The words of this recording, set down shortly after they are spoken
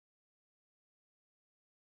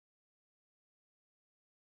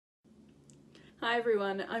Hi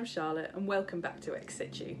everyone, I'm Charlotte and welcome back to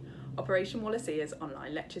Situ, Operation Wallacea's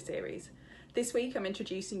online lecture series. This week I'm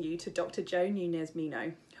introducing you to Dr. Joe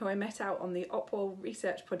Nunez-Mino, who I met out on the OPWAL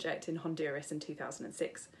research project in Honduras in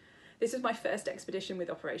 2006. This was my first expedition with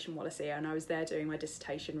Operation Wallacea and I was there doing my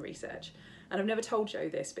dissertation research. And I've never told Joe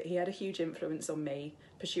this, but he had a huge influence on me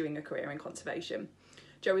pursuing a career in conservation.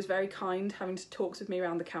 Joe was very kind, having talks with me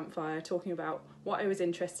around the campfire, talking about what I was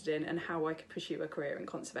interested in and how I could pursue a career in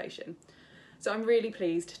conservation. So I'm really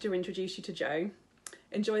pleased to introduce you to Joe.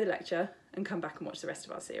 Enjoy the lecture and come back and watch the rest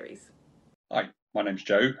of our series. Hi, my name's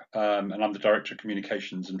Joe, and I'm the Director of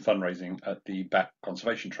Communications and Fundraising at the Bat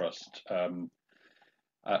Conservation Trust.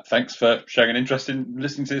 Thanks for showing an interest in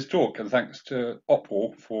listening to this talk, and thanks to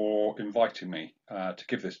OPWAL for inviting me to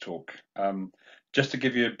give this talk. Just to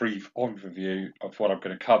give you a brief overview of what I'm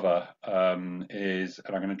going to cover and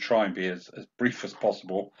I'm going to try and be as brief as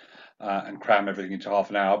possible and cram everything into half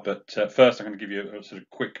an hour. But first, I'm going to give you a sort of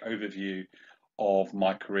quick overview of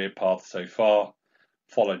my career path so far,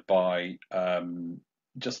 followed by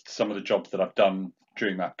just some of the jobs that I've done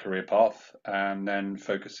during that career path, and then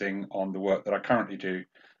focusing on the work that I currently do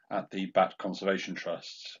at the Bat Conservation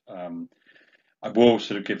Trust. I will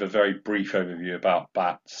sort of give a very brief overview about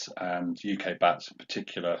bats and UK bats in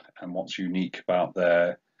particular and what's unique about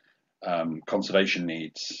their conservation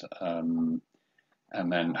needs. And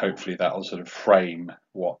then hopefully that will sort of frame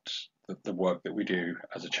what the work that we do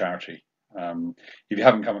as a charity. If you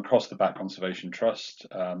haven't come across the Bat Conservation Trust,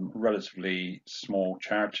 relatively small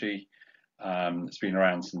charity, it's been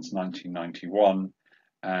around since 1991,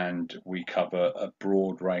 and we cover a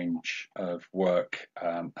broad range of work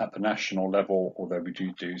at the national level, although we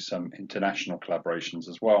do some international collaborations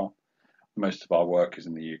as well. Most of our work is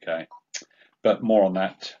in the UK, but more on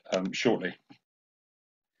that shortly.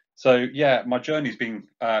 So yeah, my journey's been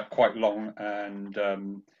quite long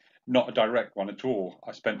and not a direct one at all.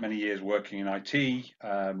 I spent many years working in IT,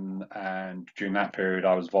 and during that period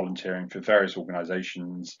I was volunteering for various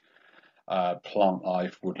organisations, Plant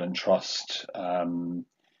Life, Woodland Trust,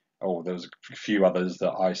 there was a few others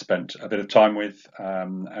that I spent a bit of time with,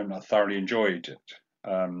 and I thoroughly enjoyed it.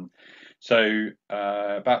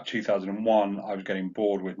 About 2001, I was getting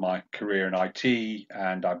bored with my career in IT,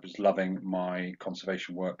 and I was loving my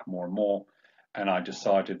conservation work more and more. And I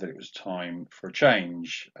decided that it was time for a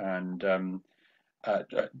change, and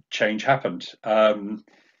change happened.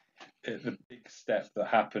 The big step that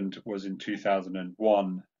happened was in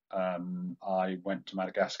 2001. I went to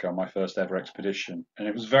Madagascar on my first ever expedition, and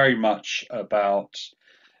it was very much about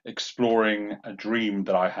exploring a dream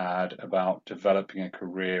that I had about developing a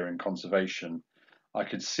career in conservation. I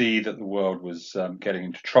could see that the world was getting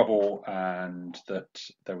into trouble and that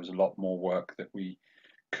there was a lot more work that we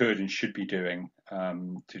could and should be doing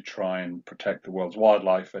to try and protect the world's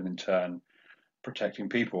wildlife and in turn protecting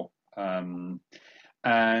people.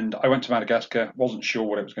 And I went to Madagascar, wasn't sure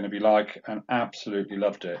what it was going to be like, and absolutely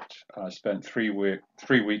loved it. I spent 3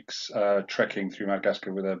 weeks trekking through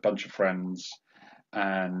Madagascar with a bunch of friends,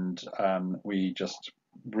 and we just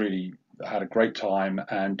really had a great time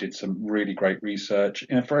and did some really great research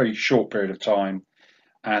in a very short period of time.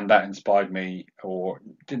 And that inspired me, or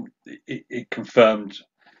didn't it confirmed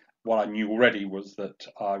what I knew already, was that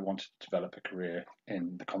I wanted to develop a career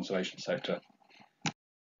in the conservation sector.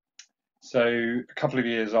 So a couple of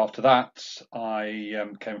years after that, I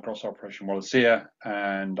came across Operation Wallacea,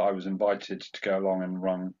 and I was invited to go along and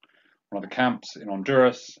run one of the camps in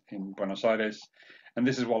Honduras, in Buenos Aires. And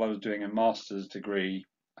this is while I was doing a master's degree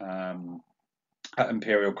at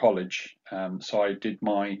Imperial College. So I did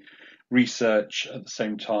my research at the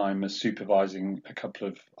same time as supervising a couple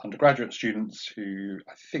of undergraduate students who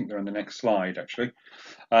I think they're in the next slide actually.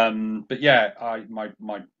 But yeah,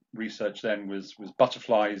 my research then was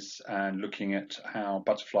butterflies and looking at how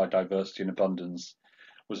butterfly diversity and abundance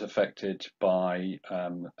was affected by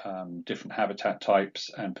different habitat types,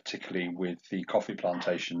 and particularly with the coffee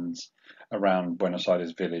plantations around Buenos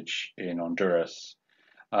Aires village in Honduras.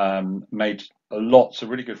 Made lots of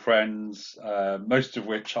really good friends, most of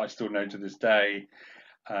which I still know to this day,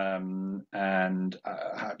 and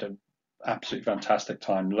had an absolutely fantastic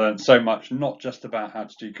time. Learned so much, not just about how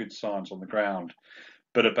to do good science on the ground,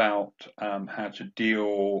 but about how to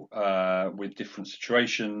deal with different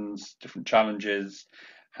situations, different challenges,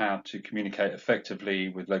 how to communicate effectively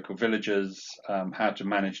with local villagers, how to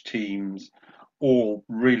manage teams, all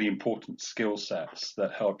really important skill sets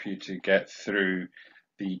that help you to get through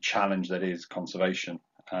the challenge that is conservation.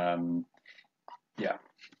 Yeah.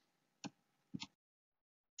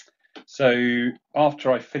 So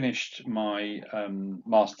after I finished my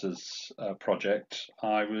master's project,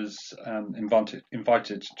 I was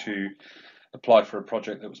invited to apply for a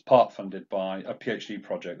project that was part funded by a PhD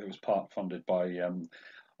project that was part funded by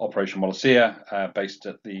Operation Wallacea, based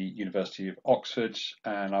at the University of Oxford,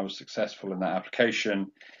 and I was successful in that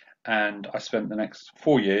application. And I spent the next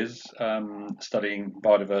 4 years studying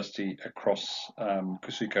biodiversity across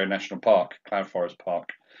Kusuko National Park, Cloud Forest Park.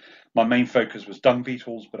 My main focus was dung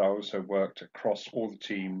beetles, but I also worked across all the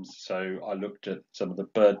teams. So I looked at some of the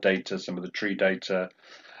bird data, some of the tree data.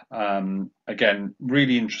 Again,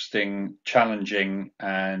 really interesting, challenging,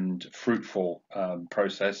 and fruitful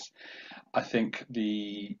process. I think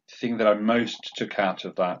the thing that I most took out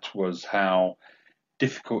of that was how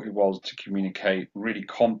difficult it was to communicate really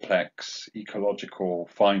complex ecological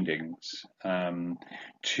findings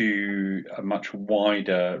to a much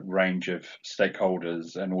wider range of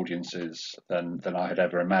stakeholders and audiences than I had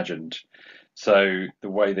ever imagined. So the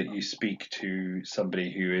way that you speak to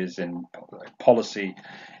somebody who is in policy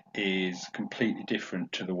is completely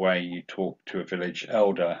different to the way you talk to a village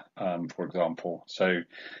elder, for example. So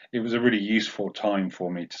it was a really useful time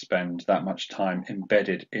for me to spend that much time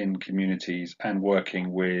embedded in communities and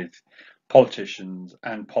working with politicians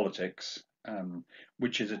and politics,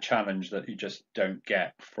 which is a challenge that you just don't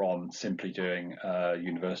get from simply doing a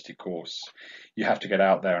university course. You have to get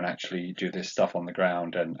out there and actually do this stuff on the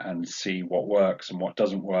ground and see what works and what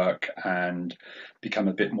doesn't work and become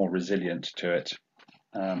a bit more resilient to it.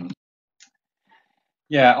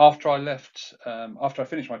 Yeah, after I left, after I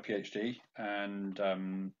finished my PhD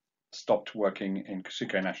and stopped working in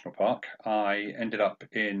Kusuko National Park, I ended up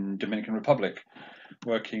in Dominican Republic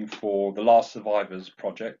working for the Last Survivors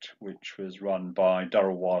project, which was run by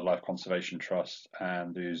Durrell Wildlife Conservation Trust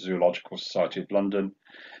and the Zoological Society of London.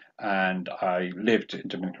 And I lived in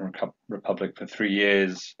Dominican Republic for 3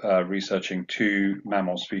 years, researching two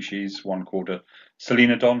mammal species, one called a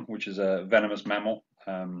Selenodon, which is a venomous mammal,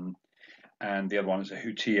 and the other one is a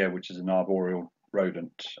hutia, which is an arboreal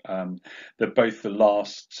rodent. They're both the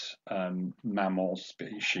last mammal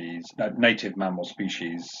species, native mammal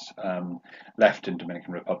species left in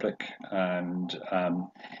Dominican Republic, and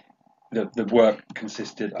the work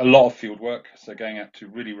consisted a lot of field work, so going out to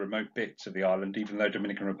really remote bits of the island. Even though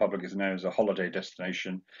Dominican Republic is known as a holiday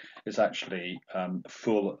destination, it's actually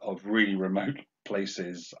full of really remote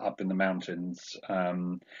places up in the mountains,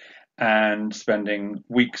 and spending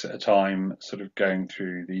weeks at a time sort of going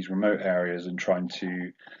through these remote areas and trying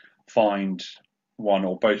to find one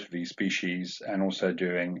or both of these species, and also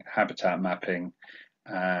doing habitat mapping,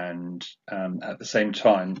 and at the same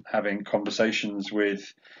time having conversations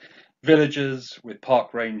with villagers, with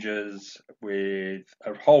park rangers, with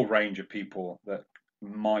a whole range of people that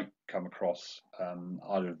might come across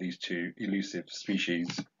either of these two elusive species.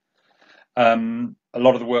 A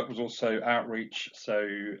lot of the work was also outreach,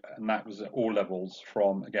 and that was at all levels,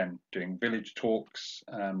 from again doing village talks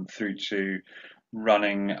through to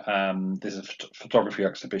running. There's a photography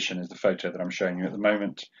exhibition, is the photo that I'm showing you at the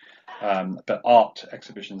moment, but art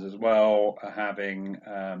exhibitions as well, having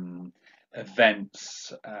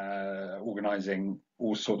events, organising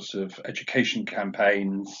all sorts of education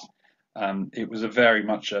campaigns. It was a very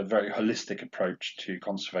holistic approach to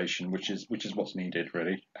conservation, which is what's needed,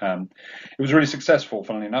 really. It was really successful,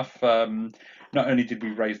 funnily enough. Not only did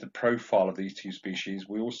we raise the profile of these two species,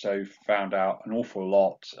 we also found out an awful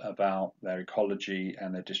lot about their ecology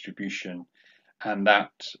and their distribution, and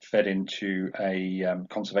that fed into a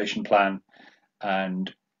conservation plan.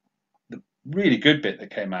 And the really good bit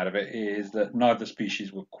that came out of it is that neither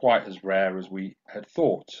species were quite as rare as we had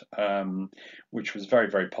thought, which was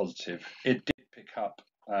very positive. It did pick up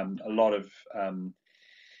a lot of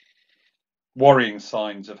worrying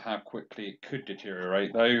signs of how quickly it could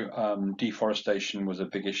deteriorate, though. Deforestation was a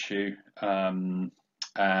big issue,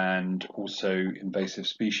 and also invasive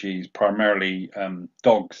species, primarily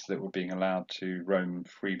dogs that were being allowed to roam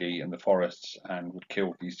freely in the forests and would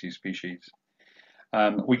kill these two species.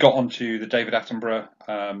 We got onto the David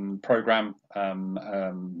Attenborough program.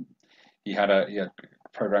 He had a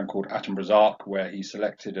program called Attenborough's Ark, where he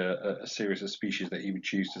selected a series of species that he would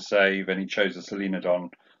choose to save, and he chose a Selenodon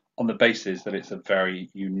on the basis that it's a very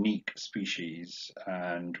unique species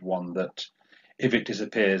and one that, if it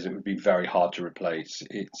disappears, it would be very hard to replace.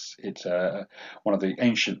 It's one of the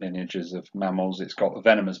ancient lineages of mammals. It's got a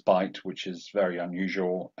venomous bite, which is very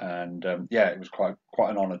unusual, and yeah, it was quite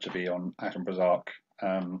an honour to be on Attenborough's Ark.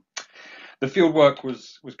 The field work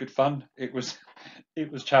was good fun. It was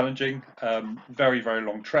challenging. Very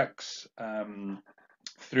long treks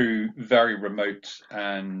through very remote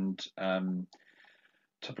and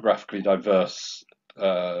topographically diverse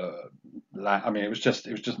land. I mean, it was just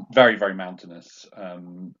very mountainous,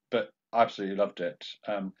 but I absolutely loved it.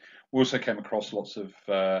 We also came across lots of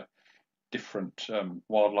different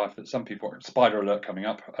wildlife that some people. Spider alert coming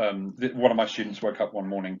up. One of my students woke up one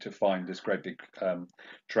morning to find this great big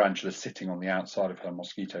tarantula sitting on the outside of her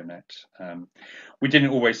mosquito net. We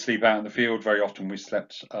didn't always sleep out in the field. Very often we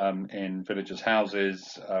slept in villagers'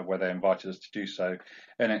 houses where they invited us to do so,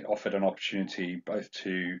 and it offered an opportunity both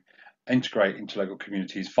to integrate into local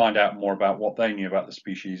communities, find out more about what they knew about the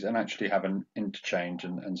species, and actually have an interchange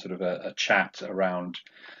and sort of a chat around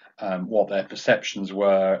what their perceptions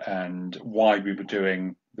were and why we were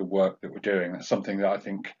doing the work that we're doing. That's something that I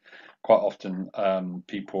think quite often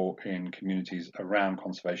people in communities around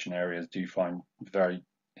conservation areas do find very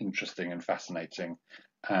interesting and fascinating,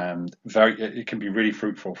 and it can be really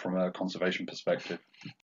fruitful from a conservation perspective.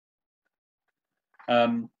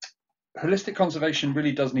 Holistic conservation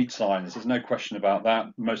really does need science. There's no question about that.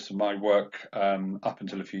 Most of my work up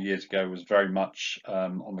until a few years ago was very much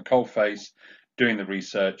on the coalface, doing the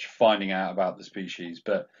research, finding out about the species.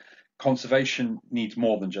 But conservation needs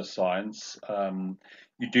more than just science.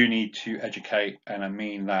 You do need to educate, and I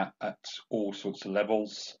mean that at all sorts of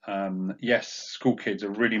levels. Yes, school kids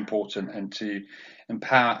are really important, and to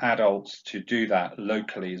empower adults to do that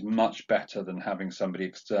locally is much better than having somebody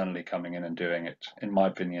externally coming in and doing it, in my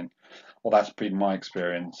opinion. Well, that's been my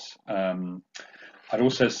experience. I'd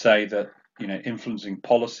also say that influencing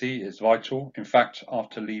policy is vital. In fact,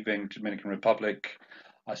 after leaving Dominican Republic,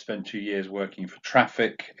 I spent 2 years working for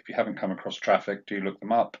Traffic. If you haven't come across Traffic, do look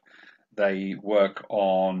them up. They work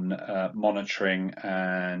on monitoring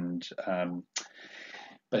and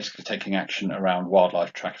basically taking action around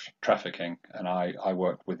wildlife trafficking, and I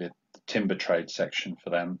worked with the timber trade section for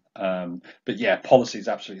them. But yeah, policy is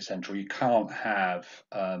absolutely central. You can't have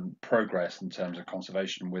progress in terms of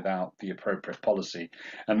conservation without the appropriate policy,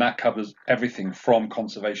 and that covers everything from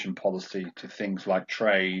conservation policy to things like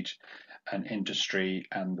trade and industry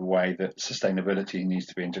and the way that sustainability needs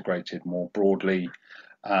to be integrated more broadly.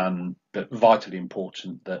 But vitally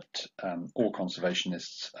important that all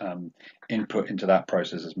conservationists input into that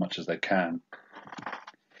process as much as they can.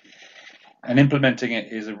 And implementing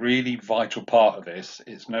it is a really vital part of this.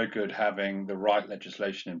 It's no good having the right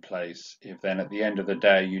legislation in place if then at the end of the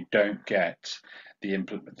day you don't get the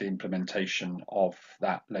implementation of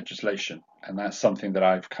that legislation. And that's something that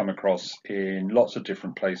I've come across in lots of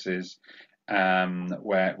different places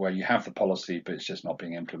where you have the policy but it's just not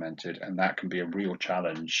being implemented, and that can be a real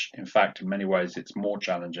challenge. In fact, in many ways it's more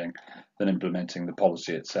challenging than implementing the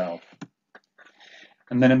policy itself.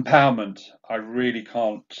 And then empowerment, I really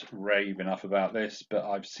can't rave enough about this, but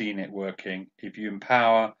I've seen it working. If you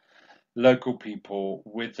empower local people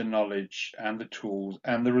with the knowledge and the tools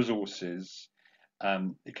and the resources,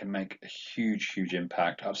 it can make a huge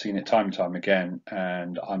impact. I've seen it time and time again,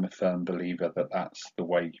 and I'm a firm believer that that's the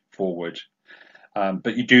way forward.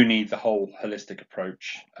 But you do need the whole holistic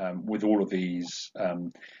approach with all of these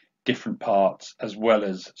different parts, as well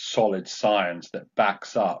as solid science that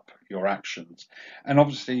backs up your actions. And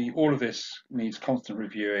obviously, all of this needs constant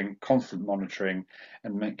reviewing, constant monitoring,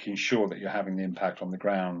 and making sure that you're having the impact on the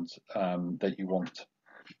ground that you want.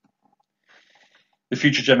 The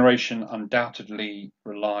future generation undoubtedly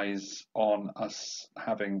relies on us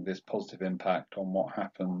having this positive impact on what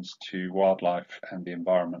happens to wildlife and the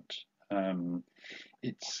environment.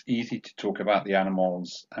 It's easy to talk about the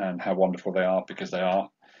animals and how wonderful they are, because they are,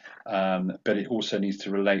 but it also needs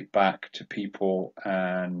to relate back to people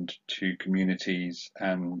and to communities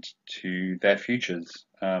and to their futures,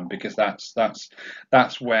 because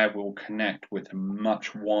that's where we'll connect with a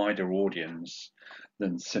much wider audience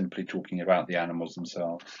than simply talking about the animals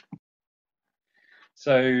themselves.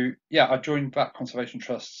 So yeah, I joined Bat Conservation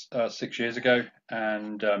Trust 6 years ago,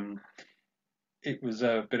 and it was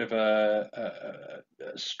a bit of a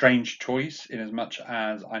strange choice, in as much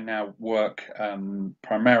as I now work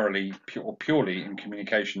primarily purely in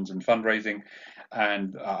communications and fundraising,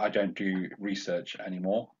 and I don't do research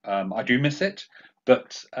anymore. I do miss it,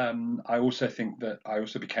 but I also think that I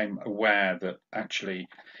also became aware that actually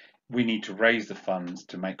we need to raise the funds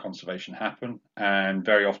to make conservation happen. And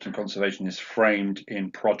very often conservation is framed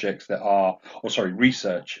in projects that are, or sorry,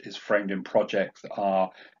 research is framed in projects that are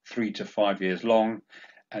 3 to 5 years long.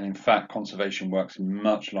 And in fact, conservation works in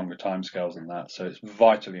much longer timescales than that. So it's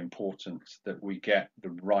vitally important that we get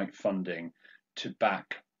the right funding to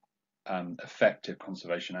back effective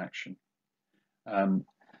conservation action.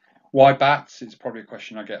 Why bats? It's probably a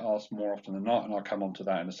question I get asked more often than not, and I'll come on to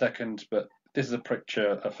that in a second. But this is a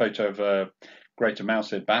photo of a greater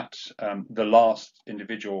mouse-eared bat, the last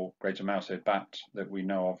individual greater mouse-eared bat that we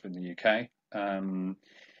know of in the UK.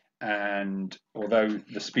 And although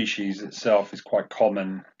the species itself is quite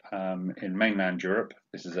common in mainland Europe,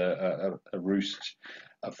 this is a roost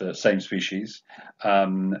of the same species.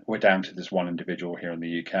 We're down to this one individual here in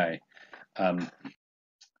the UK.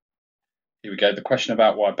 Here we go. The question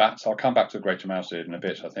about why bats. I'll come back to the greater mouse-eared in a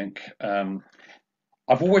bit, I think.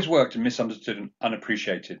 I've always worked in misunderstood and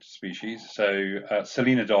unappreciated species. So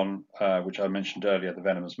Selenodon, which I mentioned earlier, the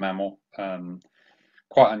venomous mammal,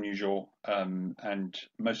 quite unusual and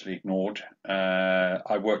mostly ignored.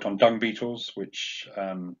 I worked on dung beetles, which,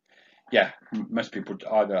 most people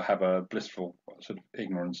either have a blissful sort of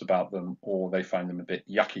ignorance about them, or they find them a bit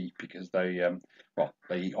yucky because they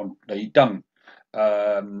eat dung.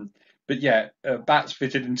 Bats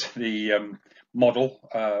fitted into the model,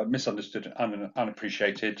 misunderstood and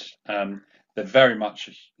unappreciated. They're very much,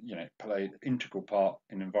 play an integral part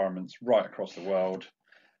in environments right across the world,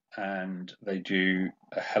 and they do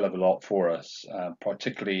a hell of a lot for us,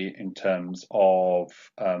 particularly in terms of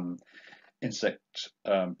insect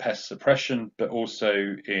pest suppression, but also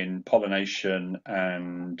in pollination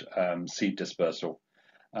and seed dispersal.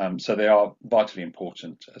 So they are vitally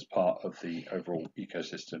important as part of the overall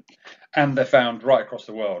ecosystem, and they're found right across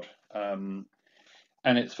the world.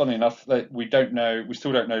 And it's funny enough that we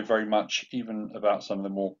still don't know very much even about some of the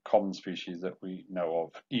more common species that we know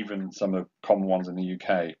of, even some of the common ones in the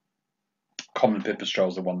UK. Common pipistrelle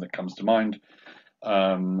is the one that comes to mind.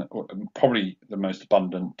 Probably the most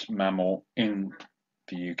abundant mammal in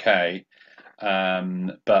the UK,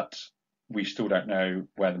 but we still don't know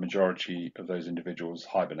where the majority of those individuals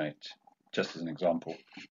hibernate, just as an example.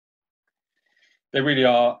 They really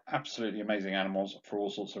are absolutely amazing animals for all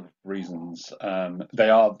sorts of reasons. They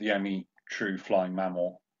are the only true flying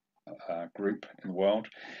mammal group in the world.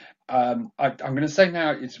 I'm going to say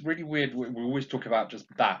now, it's really weird. We always talk about just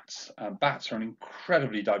bats. Bats are an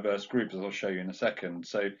incredibly diverse group, as I'll show you in a second.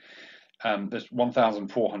 So there's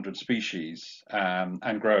 1,400 species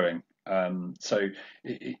and growing. So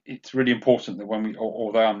it's really important that when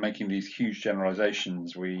although I'm making these huge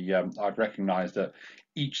generalizations, I've recognized that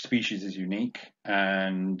each species is unique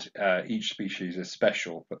and each species is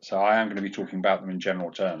special. But so I am going to be talking about them in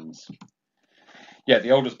general terms. Yeah,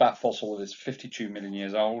 the oldest bat fossil is 52 million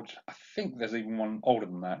years old. I think there's even one older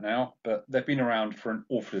than that now, but they've been around for an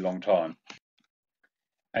awfully long time.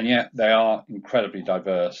 And yet they are incredibly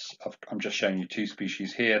diverse. I'm just showing you two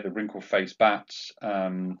species here, the wrinkle-faced bats,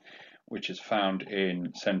 which is found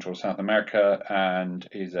in Central South America and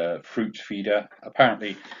is a fruit feeder.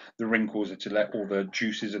 Apparently, the wrinkles are to let all the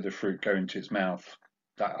juices of the fruit go into its mouth.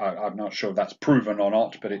 I'm not sure if that's proven or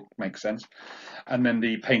not, but it makes sense. And then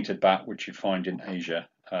the painted bat, which you find in Asia,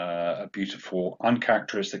 a beautiful,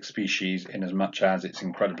 uncharacteristic species in as much as it's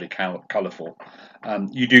incredibly colourful.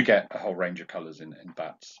 You do get a whole range of colours in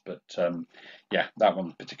bats, but that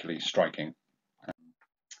one's particularly striking.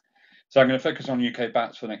 So I'm going to focus on UK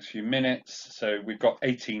bats for the next few minutes. So we've got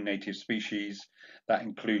 18 native species. That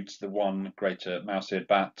includes the one greater mouse-eared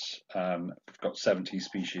bat. We've got 70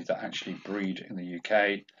 species that actually breed in the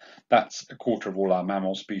UK. That's a quarter of all our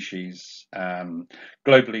mammal species.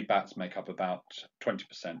 Globally, bats make up about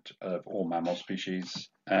 20% of all mammal species.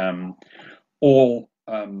 All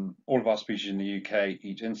of our species in the UK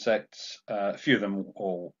eat insects. A few of them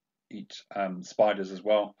all eat spiders as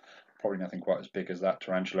well. Probably nothing quite as big as that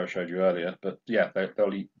tarantula I showed you earlier, but yeah,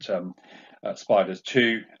 they'll eat spiders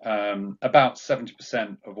too. About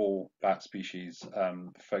 70% of all bat species,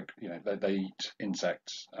 they eat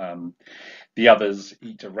insects. The others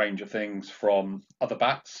eat a range of things from other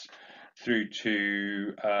bats through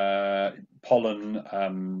to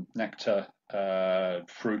pollen, nectar,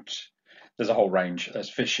 fruit. There's a whole range. There's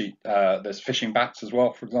fishing bats as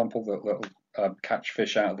well, for example, that catch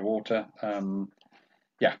fish out of the water.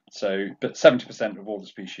 But 70% of all the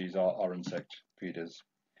species are insect feeders.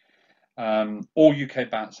 All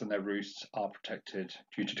UK bats and their roosts are protected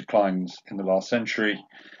due to declines in the last century,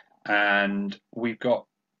 and we've got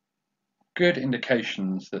good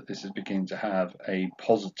indications that this is beginning to have a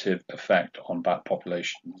positive effect on bat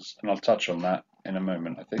populations, and I'll touch on that in a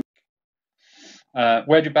moment, I think.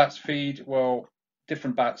 Where do bats feed? Well,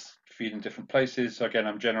 different bats feed in different places. So again,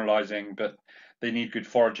 I'm generalizing, but they need good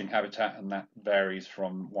foraging habitat, and that varies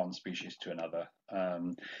from one species to another.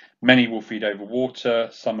 Many will feed over water,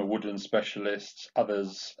 some are woodland specialists,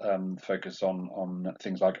 others focus on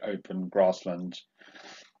things like open grassland.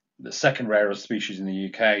 The second rarest species in the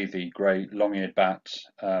UK, the grey long-eared bat,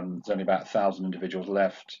 there's only about 1,000 individuals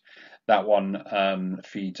left. That one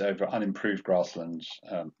feeds over unimproved grasslands,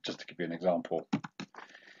 just to give you an example.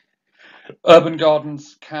 Urban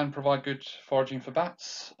gardens can provide good foraging for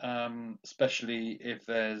bats, especially if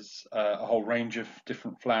there's a whole range of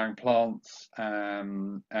different flowering plants,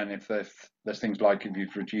 and if there's things like if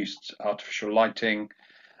you've reduced artificial lighting,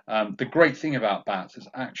 The great thing about bats is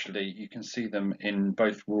actually you can see them in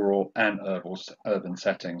both rural and urban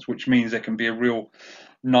settings, which means it can be a real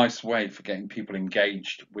nice way for getting people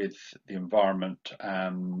engaged with the environment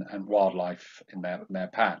and wildlife in their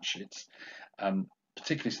patch. It's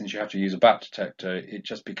particularly since you have to use a bat detector, it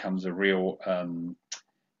just becomes a real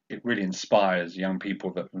it really inspires young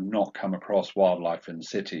people that have not come across wildlife in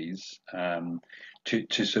cities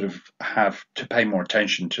to sort of have to pay more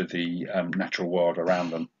attention to the natural world around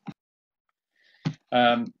them.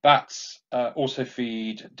 Bats also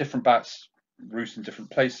feed different bats roost in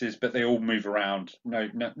different places, but they all move around.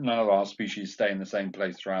 None of our species stay in the same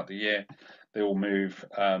place throughout the year. They all move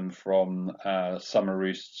from summer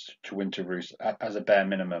roosts to winter roosts as a bare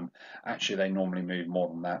minimum. Actually, they normally move more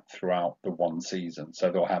than that throughout the one season.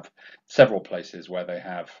 So they'll have several places where they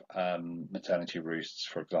have maternity roosts,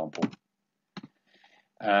 for example.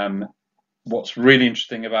 What's really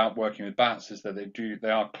interesting about working with bats is that they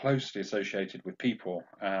are closely associated with people,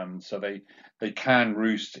 so they can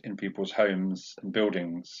roost in people's homes and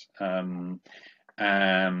buildings, and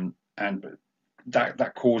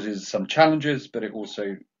that causes some challenges, but it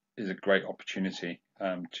also is a great opportunity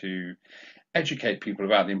to educate people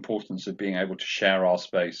about the importance of being able to share our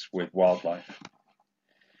space with wildlife.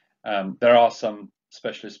 There are some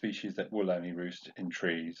specialist species that will only roost in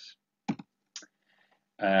trees.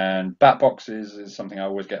 And bat boxes is something I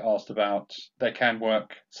always get asked about. They can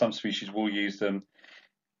work. Some species will use them.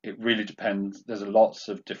 It really depends. There's lots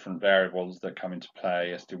of different variables that come into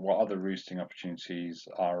play as to what other roosting opportunities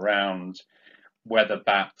are around, whether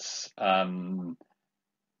bats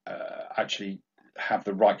actually have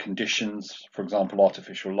the right conditions. For example,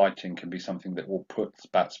 artificial lighting can be something that will put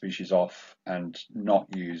bat species off and not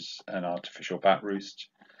use an artificial bat roost.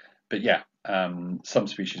 But yeah, some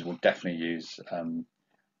species will definitely use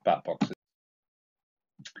bat boxes.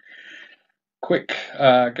 Quick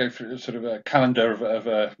go through sort of a calendar of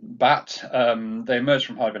a bat. They emerge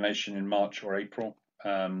from hibernation in March or April.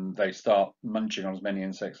 They start munching on as many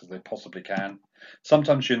insects as they possibly can.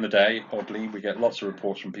 Sometimes during the day, oddly, we get lots of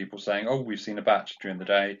reports from people saying, "Oh, we've seen a bat during the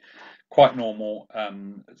day." Quite normal,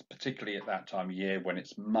 particularly at that time of year when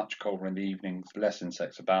it's much colder in the evenings, less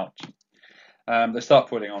insects about. They start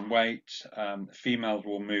putting on weight. Females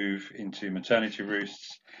will move into maternity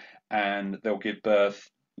roosts, and they'll give birth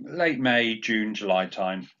late May, June, July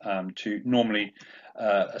time to normally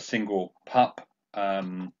a single pup,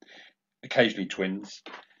 occasionally twins.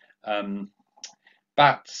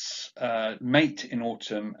 Bats mate in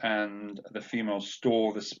autumn, and the females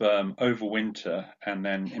store the sperm over winter and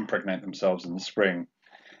then impregnate themselves in the spring.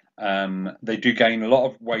 They do gain a lot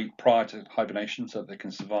of weight prior to hibernation so that they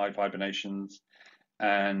can survive hibernations.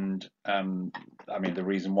 And I mean, the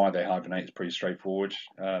reason why they hibernate is pretty straightforward.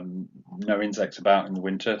 No insects about in the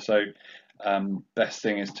winter, so best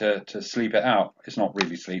thing is to sleep it out. It's not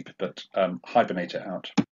really sleep, but hibernate it out.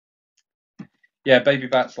 Yeah, baby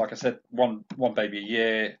bats, like I said, one baby a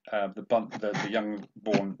year. The young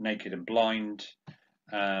born naked and blind.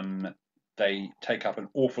 They take up an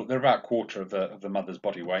awful. They're about a quarter of the mother's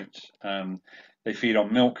body weight. They feed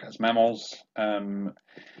on milk as mammals.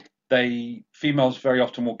 Females very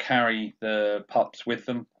often will carry the pups with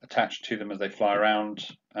them, attached to them as they fly around.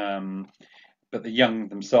 But the young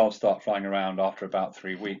themselves start flying around after about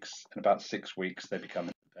 3 weeks. In about 6 weeks, they become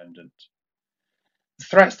independent.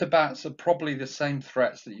 Threats to bats are probably the same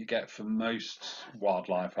threats that you get for most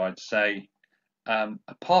wildlife, I'd say.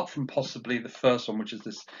 Apart from possibly the first one, which is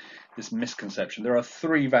this misconception. There are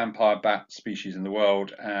 3 vampire bat species in the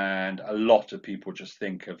world, and a lot of people just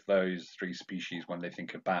think of those 3 species when they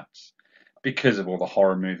think of bats because of all the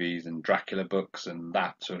horror movies and Dracula books and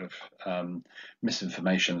that sort of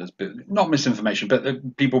misinformation. There's been, not misinformation,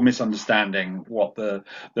 but people misunderstanding what the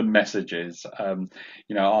message is.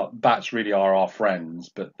 Bats really are our friends,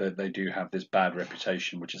 but they do have this bad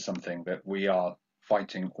reputation, which is something that we are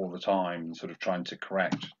fighting all the time, sort of trying to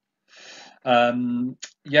correct. I've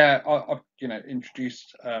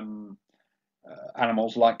introduced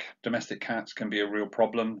animals like domestic cats can be a real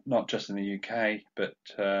problem, not just in the UK, but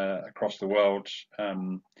across the world.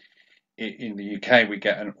 In the UK, we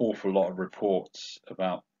get an awful lot of reports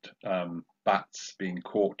about bats being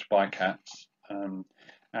caught by cats,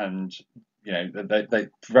 and they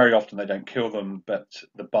very often they don't kill them, but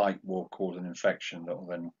the bite will cause an infection that will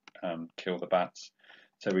then kill the bats.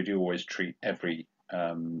 So we do always treat every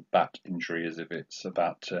bat injury as if it's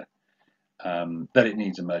about to that it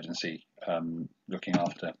needs emergency looking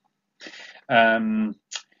after.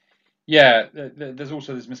 There's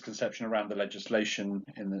also this misconception around the legislation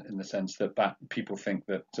in the sense that people think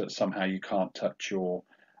that somehow you can't touch your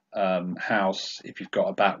house if you've got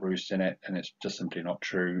a bat roost in it, and it's just simply not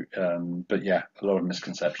true. But yeah, a lot of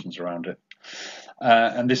misconceptions around it.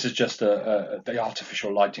 And this is just the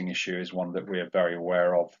artificial lighting issue is one that we are very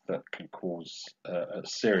aware of that can cause a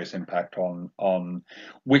serious impact on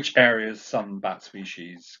which areas some bat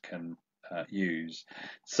species can use.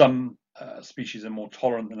 Some species are more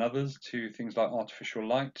tolerant than others to things like artificial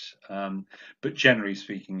light, but generally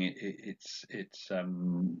speaking, it's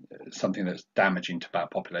something that's damaging to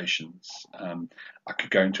bat populations. I could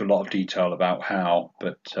go into a lot of detail about how,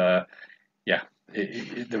 but yeah,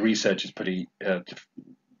 the research is pretty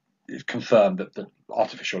it's confirmed that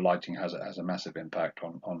artificial lighting has a massive impact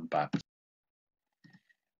on bats.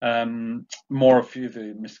 More a few of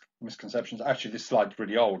the misconceptions. Actually, this slide's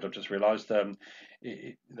really old. I've just realised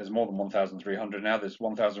there's more than 1,300 now. There's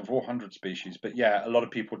 1,400 species. But yeah, a lot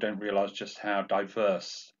of people don't realise just how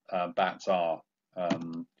diverse bats are.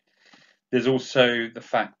 There's also the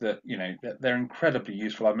fact that they're incredibly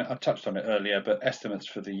useful. I touched on it earlier, but estimates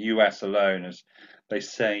for the US alone, as they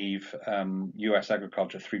save US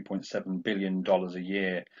agriculture $3.7 billion a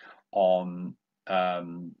year on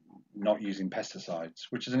not using pesticides,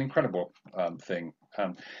 which is an incredible thing.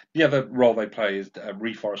 The other role they play is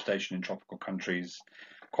reforestation in tropical countries.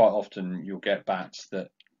 Quite often you'll get bats that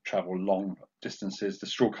travel long distances. The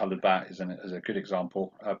straw-coloured bat is a good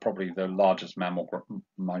example, probably the largest mammal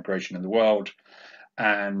migration in the world.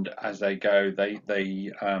 And as they go,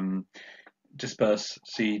 they disperse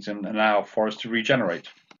seeds and allow forests to regenerate.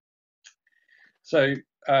 So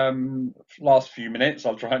last few minutes,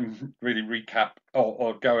 I'll try and really recap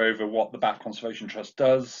or go over what the Bat Conservation Trust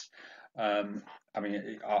does. I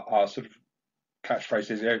mean, our sort of catchphrase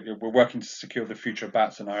is we're working to secure the future of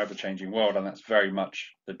bats in our ever-changing world, and that's very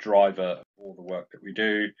much the driver of all the work that we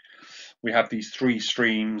do. We have these three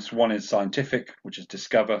streams. One is scientific, which is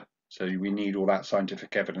discover. So we need all that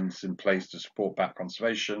scientific evidence in place to support bat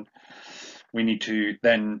conservation. We need to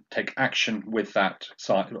then take action with that,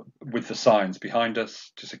 with the science behind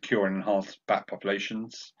us, to secure and enhance bat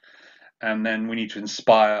populations. And then we need to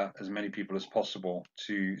inspire as many people as possible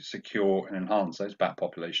to secure and enhance those bat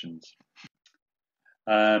populations.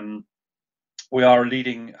 We are a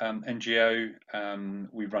leading NGO.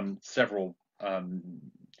 We run several.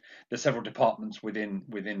 There's several departments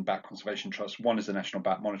within Bat Conservation Trust. One is the National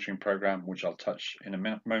Bat Monitoring Programme, which I'll touch in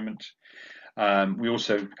a moment. We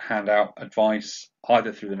also hand out advice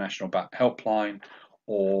either through the National Bat Helpline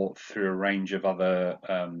or through a range of other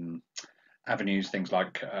avenues, things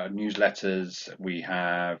like newsletters. We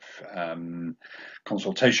have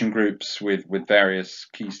consultation groups with various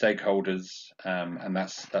key stakeholders, and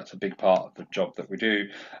that's a big part of the job that we do.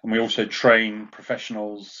 And we also train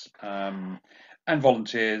professionals and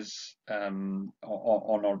volunteers on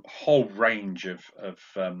a whole range of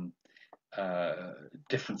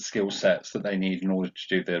different skill sets that they need in order to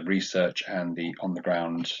do the research and the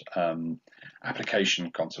on-the-ground application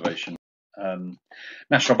conservation.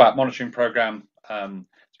 National Bat Monitoring Programme,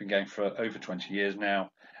 it's been going for over 20 years now,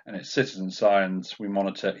 and it's citizen science. We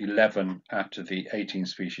monitor 11 out of the 18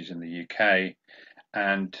 species in the UK,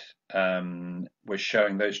 and we're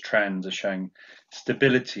showing those trends are showing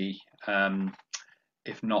stability,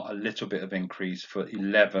 if not a little bit of increase for the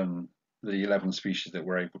 11 species that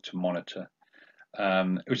we're able to monitor,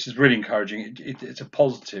 which is really encouraging. It's a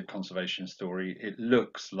positive conservation story. It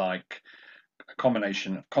looks like a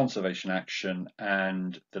combination of conservation action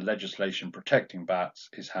and the legislation protecting bats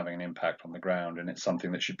is having an impact on the ground, and it's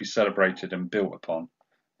something that should be celebrated and built upon.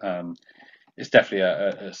 It's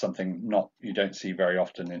definitely something you don't see very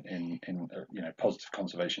often in positive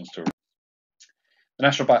conservation stories. The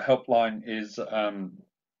National Bat Helpline is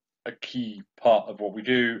a key part of what we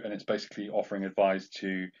do, and it's basically offering advice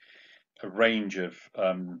to a range of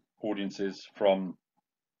audiences, from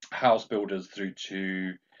house builders through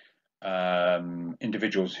to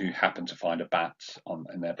individuals who happen to find a bat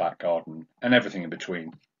in their back garden, and everything in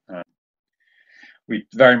between. We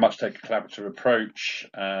very much take a collaborative approach.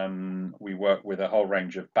 We work with a whole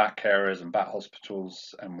range of bat carers and bat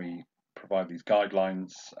hospitals, and we provide these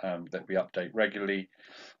guidelines that we update regularly.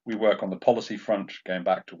 We work on the policy front, going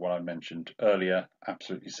back to what I mentioned earlier.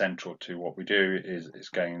 Absolutely central to what we do is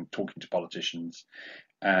going and talking to politicians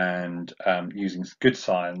and using good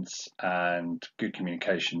science and good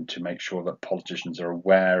communication to make sure that politicians are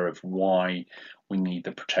aware of why we need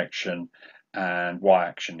the protection and why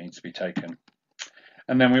action needs to be taken.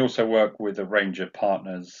 And then we also work with a range of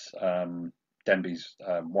partners. Denby's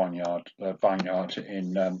vineyard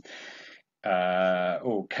in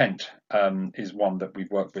Kent is one that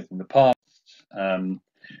we've worked with in the past.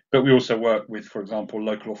 But we also work with, for example,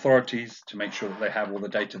 local authorities to make sure that they have all the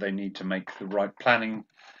data they need to make the right planning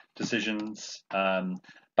decisions.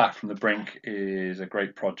 Back from the Brink is a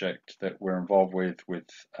great project that we're involved with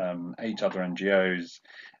 8 other NGOs,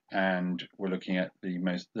 and we're looking at the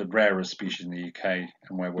rarest species in the UK,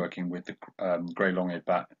 and we're working with the grey long-eared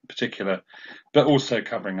bat in particular, but also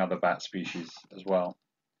covering other bat species as well.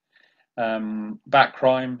 Bat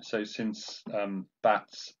crime. So since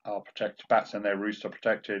bats are protected, bats and their roosts are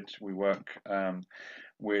protected, we work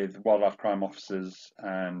with wildlife crime officers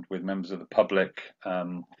and with members of the public.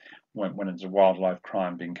 When there's a wildlife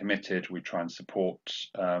crime being committed, we try and support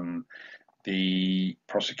the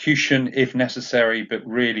prosecution if necessary, but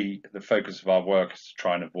really the focus of our work is to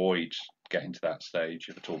try and avoid getting to that stage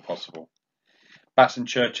if at all possible. Bats in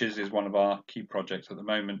churches is one of our key projects at the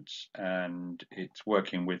moment, and it's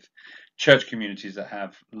working with church communities that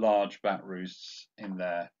have large bat roosts in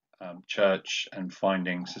their church and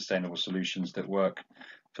finding sustainable solutions that work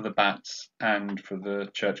for the bats and for the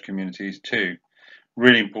church communities too.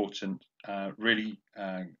 Really important, really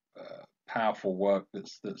powerful work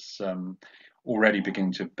that's already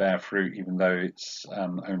beginning to bear fruit, even though it's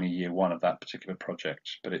only year 1 of that particular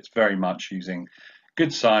project. But it's very much using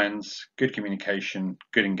good science, good communication,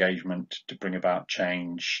 good engagement to bring about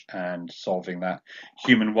change and solving that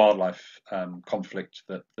human-wildlife conflict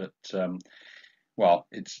that well,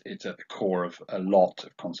 it's at the core of a lot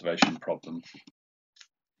of conservation problems.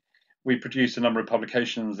 We produce a number of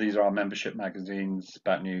publications. These are our membership magazines,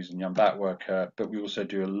 Bat News and Young Bat Worker, but we also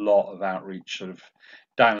do a lot of outreach, sort of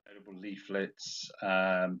downloadable leaflets,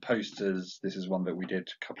 posters. This is one that we did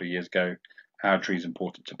a couple of years ago, How Trees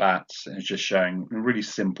Important to Bats, and it's just showing in a really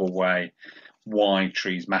simple way why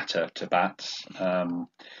trees matter to bats.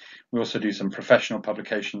 We also do some professional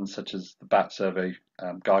publications such as the Bat Survey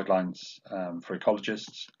guidelines for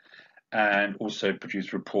ecologists, and also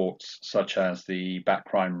produce reports such as the Bat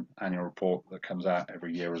Crime Annual Report that comes out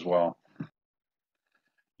every year as well.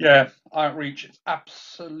 Yeah, outreach is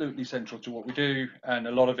absolutely central to what we do, and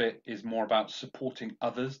a lot of it is more about supporting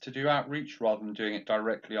others to do outreach rather than doing it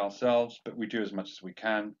directly ourselves, but we do as much as we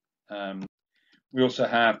can. We also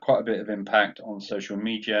have quite a bit of impact on social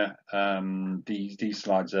media. These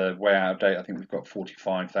slides are way out of date. I think we've got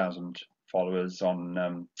 45,000 followers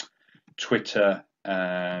on Twitter,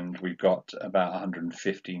 and we've got about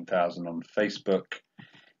 115,000 on Facebook,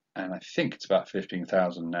 and I think it's about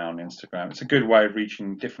 15,000 now on Instagram. It's a good way of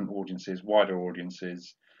reaching different audiences, wider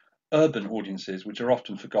audiences, urban audiences, which are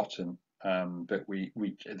often forgotten, but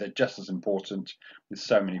they're just as important with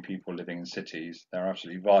so many people living in cities. They're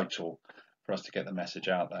absolutely vital for us to get the message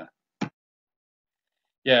out there.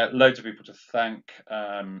 Yeah, loads of people to thank.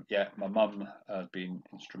 Yeah, my mum has been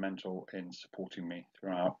instrumental in supporting me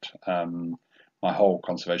throughout my whole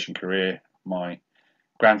conservation career. My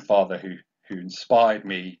grandfather, who inspired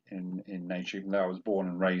me in nature, even though I was born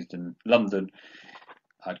and raised in London,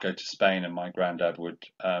 I'd go to Spain, and my granddad would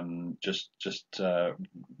would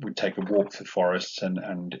take a walk through forests,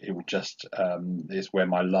 and it would just is where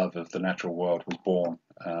my love of the natural world was born,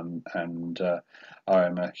 and I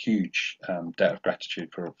am a huge debt of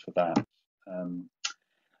gratitude for that.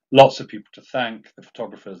 Lots of people to thank: the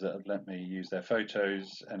photographers that have let me use their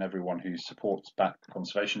photos, and everyone who supports Bat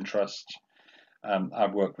Conservation Trust.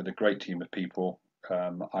 I've worked with a great team of people.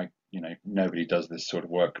 Nobody does this sort of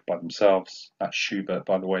work by themselves. That's Schubert,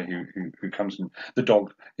 by the way, who comes in. The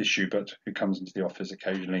dog is Schubert, who comes into the office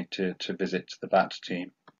occasionally to visit the bat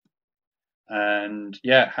team. And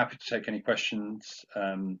yeah, happy to take any questions.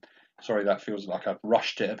 Sorry, that feels like I've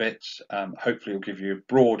rushed it a bit. Hopefully, it'll give you a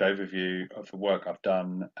broad overview of the work I've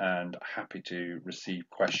done, and happy to receive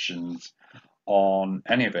questions on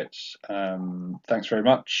any of it. Thanks very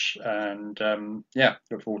much, and yeah,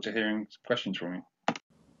 look forward to hearing some questions from you.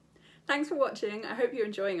 Thanks for watching. I hope you're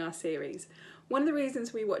enjoying our series. One of the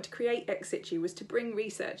reasons we wanted to create Ex Situ was to bring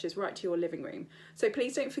researchers right to your living room. So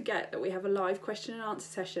please don't forget that we have a live question and answer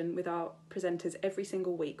session with our presenters every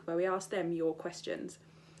single week where we ask them your questions.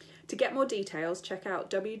 To get more details, check out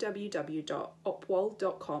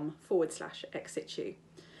www.opwall.com/Ex Situ.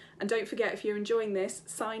 And don't forget, if you're enjoying this,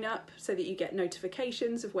 sign up so that you get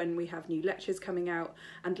notifications of when we have new lectures coming out,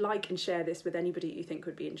 and like and share this with anybody you think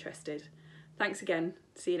would be interested. Thanks again.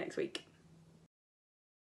 See you next week.